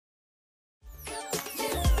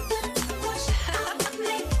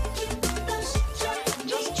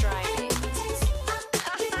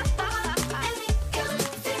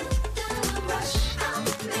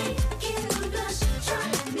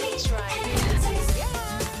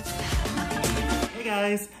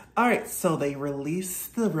guys. All right, so they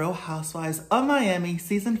released the Real Housewives of Miami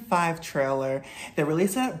season 5 trailer. They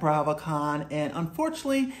released it at BravoCon, and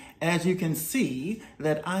unfortunately, as you can see,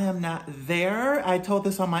 that I am not there. I told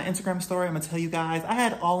this on my Instagram story. I'm gonna tell you guys, I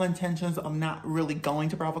had all intentions of not really going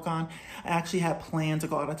to BravoCon. I actually had planned to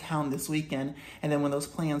go out of town this weekend, and then when those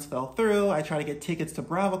plans fell through, I tried to get tickets to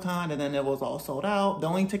BravoCon, and then it was all sold out. The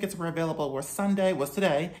only tickets were available were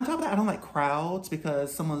today. On top of that, I don't like crowds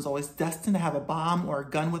because someone's always destined to have a bomb or a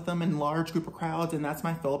gun with them in large group of crowds, and that's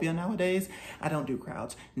my phobia nowadays. I don't do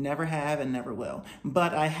crowds. Never have and never will.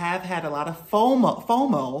 But I have had a lot of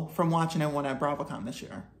FOMO from watching everyone at BravoCon this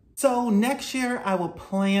year. So next year I will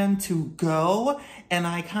plan to go, and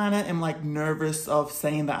I kind of am like nervous of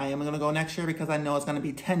saying that I am going to go next year because I know it's going to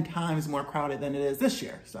be 10 times more crowded than it is this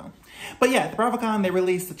year. So, but yeah, at BravoCon, they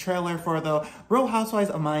released the trailer for the Real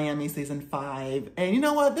Housewives of Miami season 5. And you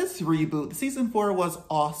know what? This reboot, season 4 was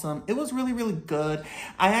awesome. It was really, really good.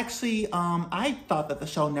 I actually, I thought that the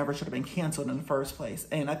show never should have been canceled in the first place.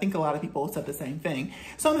 And I think a lot of people said the same thing.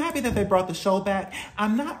 So I'm happy that they brought the show back.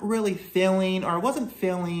 I'm not really feeling, or wasn't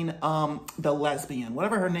feeling, the lesbian,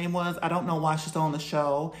 whatever her name was. I don't know why she's still on the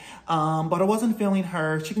show, but I wasn't feeling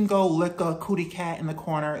her. She can go lick a cootie cat in the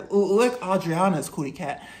corner, lick Adriana's cootie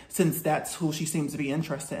cat, since that's who she seems to be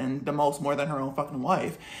interested in the most, more than her own fucking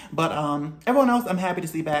wife. But everyone else, I'm happy to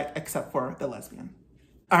see back, except for the lesbian.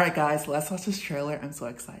 All right, guys, let's watch this trailer. I'm so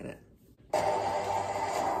excited.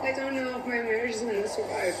 I don't know if my marriage is going to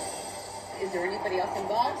survive. Is there anybody else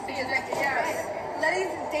involved? Yes.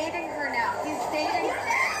 Letty's dating her now. He's dating her.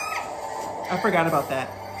 I forgot about that.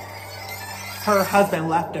 Her husband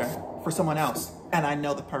left her for someone else, and I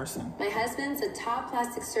know the person. My husband's a top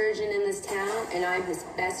plastic surgeon in this town, and I'm his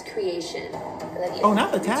best creation. Oh,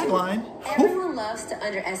 not the tagline. Everyone loves to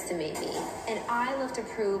underestimate me, and I love to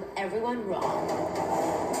prove everyone wrong.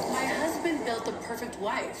 My husband built the perfect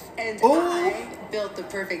wife, and Ooh. I built the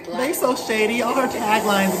perfect life. They so shady. All her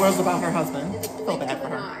taglines was about her husband. Feel bad for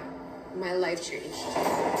her. My life changed.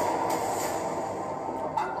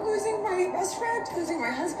 I'm losing my best friend, losing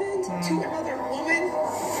my husband to another woman.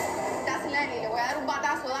 That's Lenny. Le voy a dar un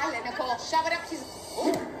batazo. Dale, Nicole. Shove it up.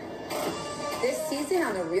 This season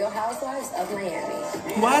on the Real Housewives of Miami.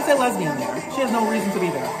 Why is there lesbian there? She has no reason to be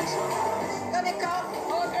there.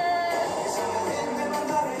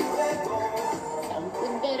 Some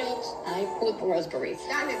put berries, I put raspberries.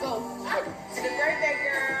 Dale, go. It's a birthday,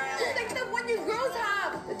 girl. Just like the one you girls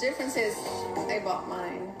have. The difference is I bought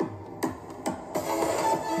mine.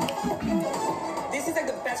 This is like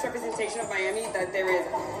the best representation of Miami that there is.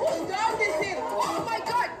 Whose dog is it? Oh my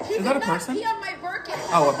God! He Is that a did not person? pee on my Birkin.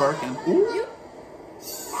 Oh, a Birkin. Ooh. You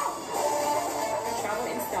Travel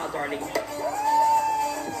in style, darling.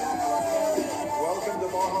 Welcome to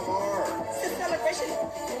Mahamar. It's a celebration.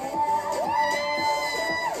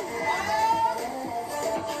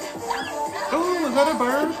 Oh, is that a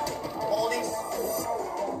bird? All these.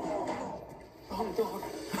 Oh, dog.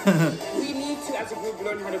 We need to, as a group,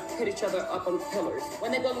 learn how to put each other up on pillars.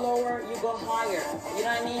 When they go lower, you go higher. You know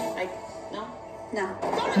what I mean? Like, no? No.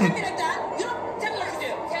 Don't look at me like that. You don't tell me what to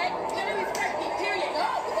do, okay? You don't respect me, period. No,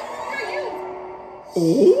 who are you?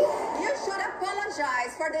 Oh? You should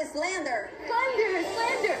apologize for this slander.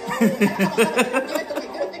 slander.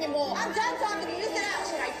 I'm done talking to you. Sit down.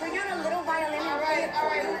 Should I bring out a little violin? All right.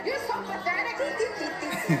 You're so pathetic.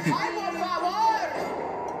 Ay, por favor.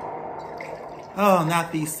 Oh,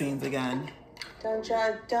 not these scenes again. Don't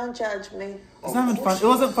judge me. It's not even fun. It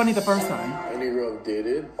wasn't funny the first time. Anyone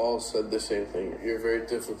dated all said the same thing. You're very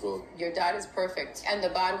difficult. Your dad is perfect, and the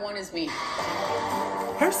bad one is me.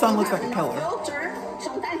 Her son looks like a killer. Filter.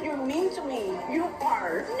 Sometimes you're mean to me. You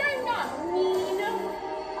are. No, I'm not mean.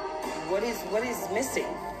 What is missing?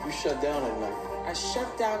 You shut down at night. I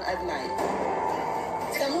shut down at night.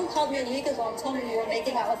 Someone called me a week ago and told me you were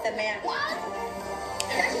making out with a man. What?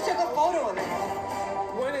 And she took a photo of it.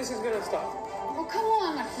 When is this gonna stop? Oh, come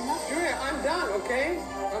on, Martina. Julia, I'm done, okay?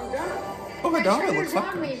 I'm done. Oh, her daughter Trainers looks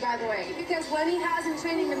want fucking. me, by the way, because Lenny hasn't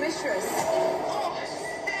training the mistress. Oh,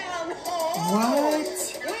 hell no. What?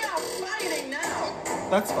 We are fighting now.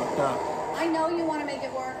 That's fucked up. I know you want to make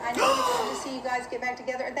it work. I know you want to see you guys get back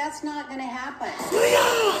together. That's not going to happen.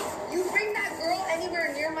 You bring that girl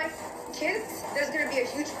anywhere near my kids, there's going to be a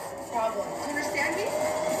huge problem. Do you understand me?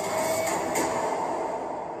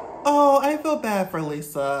 Oh, I feel bad for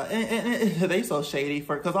Lisa. And they so shady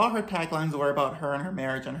because all her taglines were about her and her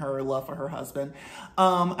marriage and her love for her husband.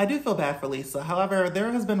 I do feel bad for Lisa. However,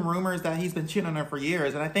 there has been rumors that he's been cheating on her for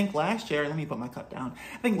years. And I think last year, let me put my cup down.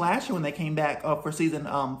 I think last year when they came back for season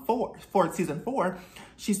 4,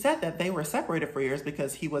 She said that they were separated for years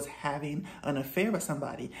because he was having an affair with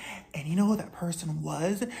somebody. And you know who that person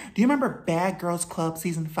was? Do you remember Bad Girls Club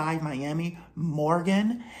season 5 Miami?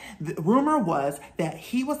 Morgan? The rumor was that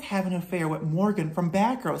he was having an affair with Morgan from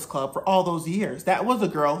Bad Girls Club for all those years. That was the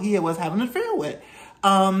girl he was having an affair with.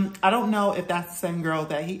 I don't know if that's the same girl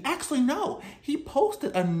that no. He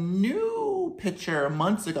posted a new picture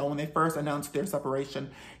months ago when they first announced their separation.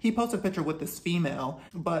 He posted a picture with this female,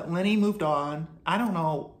 but Lenny moved on. I don't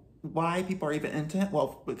know why people are even into him.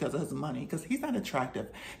 Well, because of his money, because he's not attractive.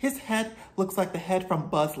 His head looks like the head from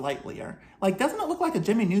Buzz Lightyear. Like, doesn't it look like a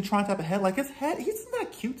Jimmy Neutron type of head? Like, his head, he's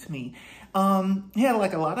not cute to me. He had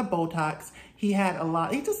like a lot of Botox. He's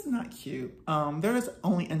just not cute. They're just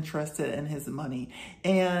only interested in his money.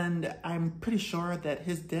 And I'm pretty sure that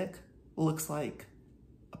his dick looks like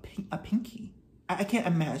a pinky. I can't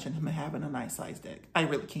imagine him having a nice sized dick. I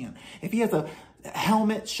really can't. If he has a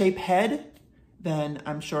helmet shaped head, then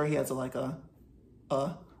I'm sure he has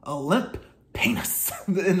a limp penis,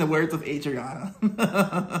 in the words of Adriana.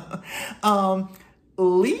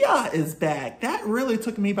 Leah is back. That really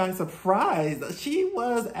took me by surprise. She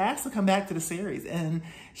was asked to come back to the series and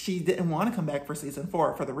she didn't want to come back for season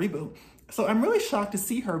 4 for the reboot. So I'm really shocked to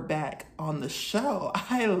see her back on the show.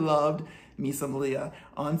 I loved me some Leah.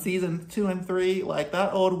 On season 2 and 3, like,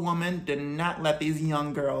 that old woman did not let these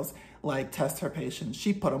young girls like test her patience.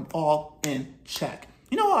 She put them all in check.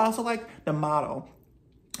 You know, I also like the model.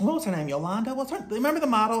 What was her name? Yolanda? Remember the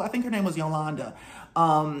model? I think her name was Yolanda,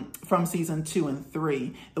 from season 2 and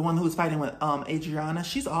 3. The one who was fighting with Adriana.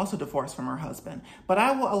 She's also divorced from her husband. But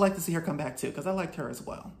I like to see her come back too, because I liked her as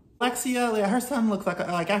well. Alexia, her son looks like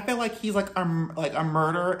I feel like he's like a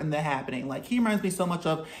murder in The Happening. Like, he reminds me so much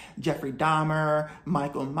of Jeffrey Dahmer,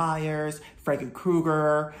 Michael Myers, Freddy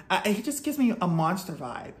Krueger. He just gives me a monster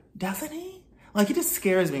vibe, doesn't he? Like, he just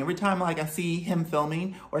scares me. Every time, like, I see him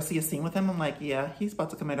filming or see a scene with him, I'm like, yeah, he's about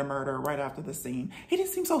to commit a murder right after the scene. He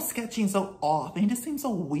just seems so sketchy and so off, and he just seems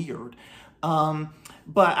so weird.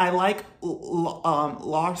 But I like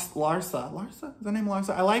Larsa. Larsa? Is her name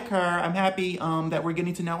Larsa? I like her. I'm happy that we're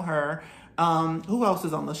getting to know her. Who else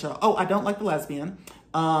is on the show? Oh, I don't like the lesbian.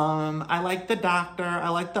 I like the doctor. I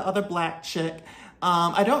like the other black chick.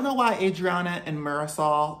 I don't know why Adriana and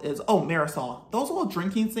Marisol is... Oh, Marisol. Those little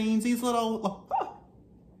drinking scenes, these little...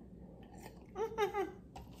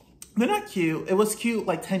 They're not cute. It was cute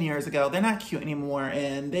like 10 years ago. They're not cute anymore,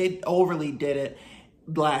 and they overly did it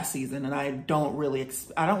last season, and I don't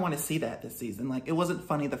want to see that this season. Like, it wasn't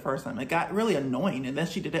funny the first time. It got really annoying, and then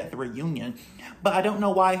she did it at the reunion. But I don't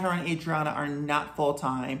know why her and Adriana are not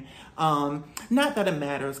full-time. Not that it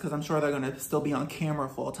matters, because I'm sure they're going to still be on camera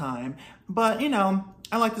full-time. But, you know,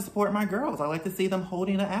 I like to support my girls. I like to see them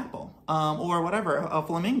holding an apple, or whatever, a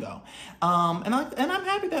flamingo. And I'm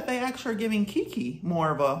happy that they actually are giving Kiki more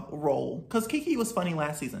of a role, because Kiki was funny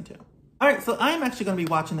last season too. All right, so I'm actually going to be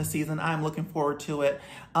watching this season. I'm looking forward to it.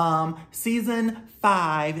 Season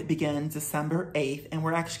 5 begins December 8th, and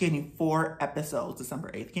we're actually getting 4 episodes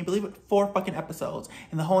December 8th. Can you believe it? 4 fucking episodes.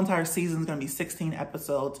 And the whole entire season is going to be 16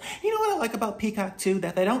 episodes. You know what I like about Peacock, too?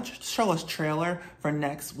 That they don't show us trailer for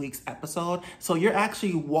next week's episode. So you're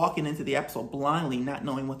actually walking into the episode blindly, not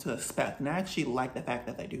knowing what to expect. And I actually like the fact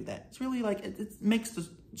that they do that. It's really like, it makes the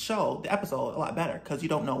show, the episode, a lot better, because you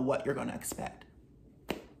don't know what you're going to expect.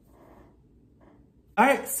 All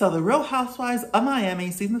right, so the Real Housewives of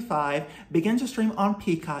Miami Season 5 begins to stream on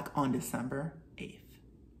Peacock on December 8th.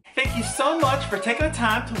 Thank you so much for taking the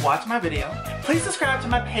time to watch my video. Please subscribe to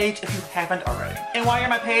my page if you haven't already. And while you're on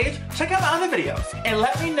my page, check out my other videos and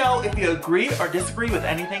let me know if you agree or disagree with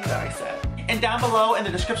anything that I said. And down below in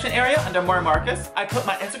the description area under More Marcus, I put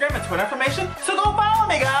my Instagram and Twitter information, so go follow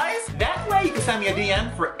me, guys! That way you can send me a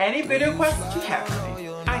DM for any video questions you have for me.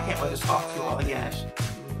 I can't wait to talk to you all again.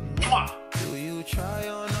 Mwah! Try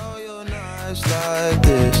on all your nights like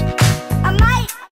this.